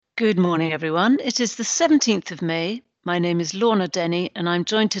Good morning, everyone. It is the 17th of May. My name is Lorna Denny, and I'm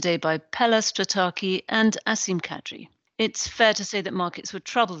joined today by Pella Strataki and Asim Kadri. It's fair to say that markets were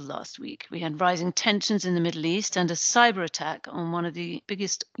troubled last week. We had rising tensions in the Middle East and a cyber attack on one of the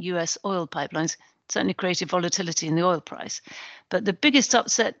biggest US oil pipelines certainly created volatility in the oil price. But the biggest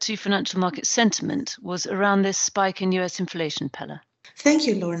upset to financial market sentiment was around this spike in US inflation, Pella. Thank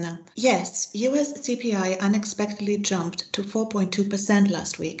you, Lorna. Yes, US CPI unexpectedly jumped to 4.2%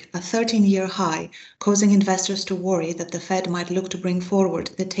 last week, a 13-year high, causing investors to worry that the Fed might look to bring forward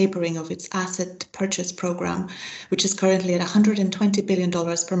the tapering of its asset purchase program, which is currently at $120 billion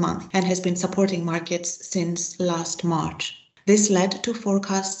per month and has been supporting markets since last March. This led to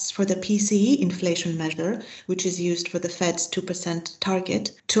forecasts for the PCE inflation measure, which is used for the Fed's 2%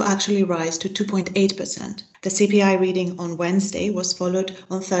 target, to actually rise to 2.8%. The CPI reading on Wednesday was followed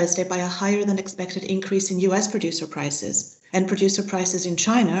on Thursday by a higher than expected increase in US producer prices. And producer prices in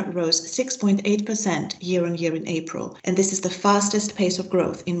China rose 6.8% year on year in April, and this is the fastest pace of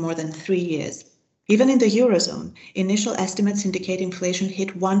growth in more than 3 years. Even in the Eurozone, initial estimates indicate inflation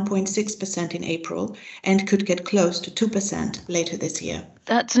hit 1.6% in April and could get close to 2% later this year.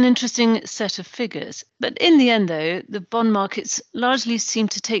 That's an interesting set of figures. But in the end, though, the bond markets largely seem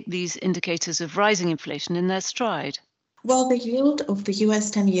to take these indicators of rising inflation in their stride. Well, the yield of the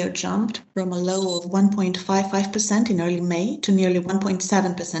US 10-year jumped from a low of 1.55% in early May to nearly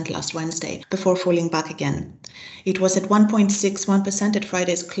 1.7% last Wednesday, before falling back again. It was at 1.61% at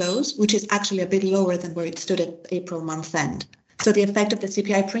Friday's close, which is actually a bit lower than where it stood at April month end. So the effect of the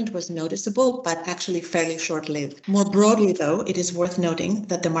CPI print was noticeable, but actually fairly short-lived. More broadly, though, it is worth noting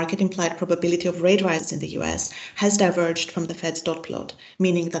that the market-implied probability of rate rises in the US has diverged from the Fed's dot plot,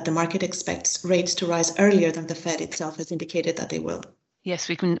 meaning that the market expects rates to rise earlier than the Fed itself has indicated that they will. Yes,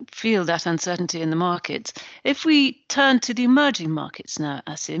 we can feel that uncertainty in the markets. If we turn to the emerging markets now,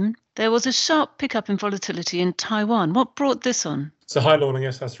 Asim, there was a sharp pickup in volatility in Taiwan. What brought this on? So hi, Lorna.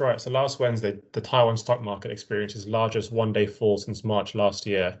 Yes, that's right. So last Wednesday, the Taiwan stock market experienced its largest one-day fall since March last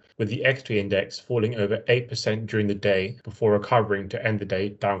year, with the equity index falling over 8% during the day before recovering to end the day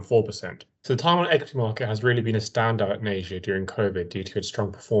down 4%. So the Taiwan equity market has really been a standout in Asia during COVID due to its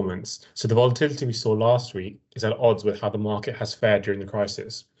strong performance. So the volatility we saw last week is at odds with how the market has fared during the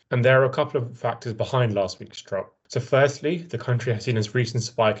crisis. And there are a couple of factors behind last week's drop. So firstly, the country has seen its recent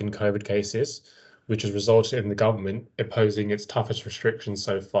spike in COVID cases, which has resulted in the government imposing its toughest restrictions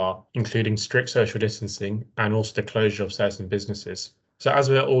so far, including strict social distancing and also the closure of certain businesses. So as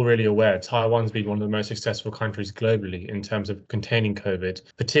we're all really aware, Taiwan's been one of the most successful countries globally in terms of containing COVID,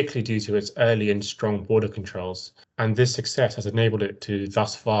 particularly due to its early and strong border controls. And this success has enabled it to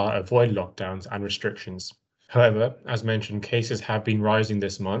thus far avoid lockdowns and restrictions. However, as mentioned, cases have been rising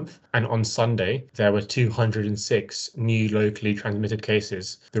this month, and on Sunday, there were 206 new locally transmitted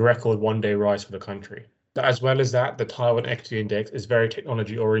cases, the record one-day rise for the country. As well as that, the Taiwan Equity Index is very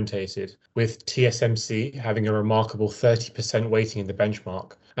technology orientated, with TSMC having a remarkable 30% weighting in the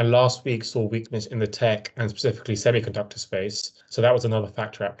benchmark. And last week saw weakness in the tech and specifically semiconductor space, so that was another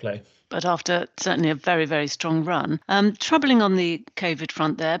factor at play. But after certainly a very, very strong run. Troubling on the COVID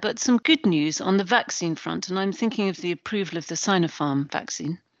front there, but some good news on the vaccine front. And I'm thinking of the approval of the Sinopharm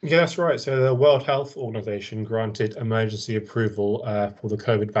vaccine. Yeah, that's right. So the World Health Organization granted emergency approval for the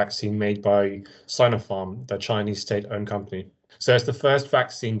COVID vaccine made by Sinopharm, the Chinese state-owned company. So it's the first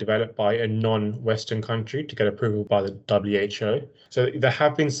vaccine developed by a non-Western country to get approval by the WHO. So there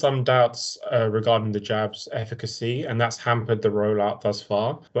have been some doubts regarding the jab's efficacy, and that's hampered the rollout thus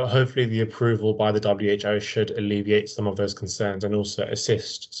far. But hopefully the approval by the WHO should alleviate some of those concerns and also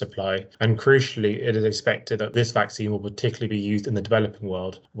assist supply. And crucially, it is expected that this vaccine will particularly be used in the developing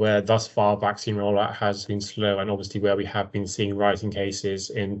world, where thus far vaccine rollout has been slow, and obviously where we have been seeing rising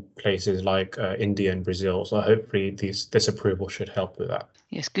cases in places like India and Brazil. So hopefully this approval should help with that.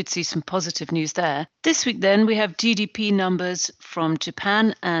 Yes, good to see some positive news there. This week then we have GDP numbers from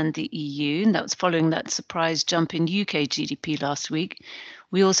Japan and the EU, and that was following that surprise jump in UK GDP last week.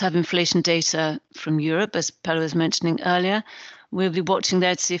 We also have inflation data from Europe, as Pella was mentioning earlier. We'll be watching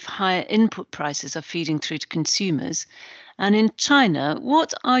there to see if higher input prices are feeding through to consumers. And in China,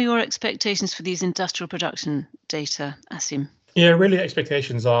 what are your expectations for these industrial production data, Asim? Yeah, really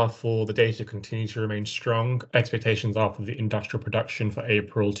expectations are for the data to continue to remain strong. Expectations are for the industrial production for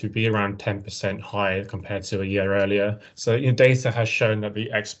April to be around 10% higher compared to a year earlier. So data has shown that the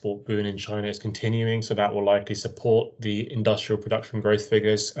export boom in China is continuing, so that will likely support the industrial production growth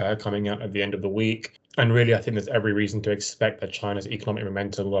figures coming out at the end of the week. And really, I think there's every reason to expect that China's economic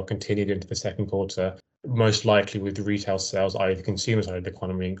momentum will continue into the second quarter, most likely with retail sales, i.e. the consumer side of the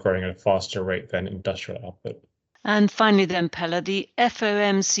economy, growing at a faster rate than industrial output. And finally then, Pella, the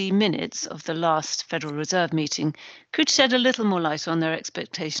FOMC minutes of the last Federal Reserve meeting could shed a little more light on their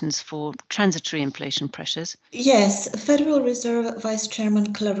expectations for transitory inflation pressures. Yes, Federal Reserve Vice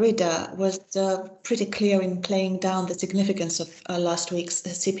Chairman Clarida was pretty clear in playing down the significance of last week's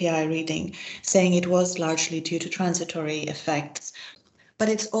CPI reading, saying it was largely due to transitory effects. But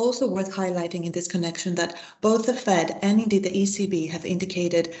it's also worth highlighting in this connection that both the Fed and indeed the ECB have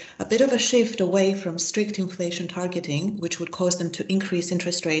indicated a bit of a shift away from strict inflation targeting, which would cause them to increase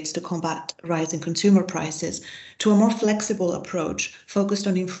interest rates to combat rising consumer prices, to a more flexible approach focused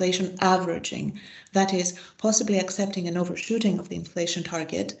on inflation averaging, that is, possibly accepting an overshooting of the inflation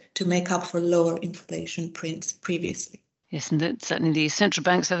target to make up for lower inflation prints previously. Yes, and certainly the central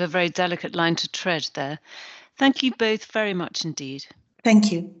banks have a very delicate line to tread there. Thank you both very much indeed.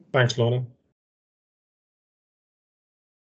 Thank you. Thanks, Lorna.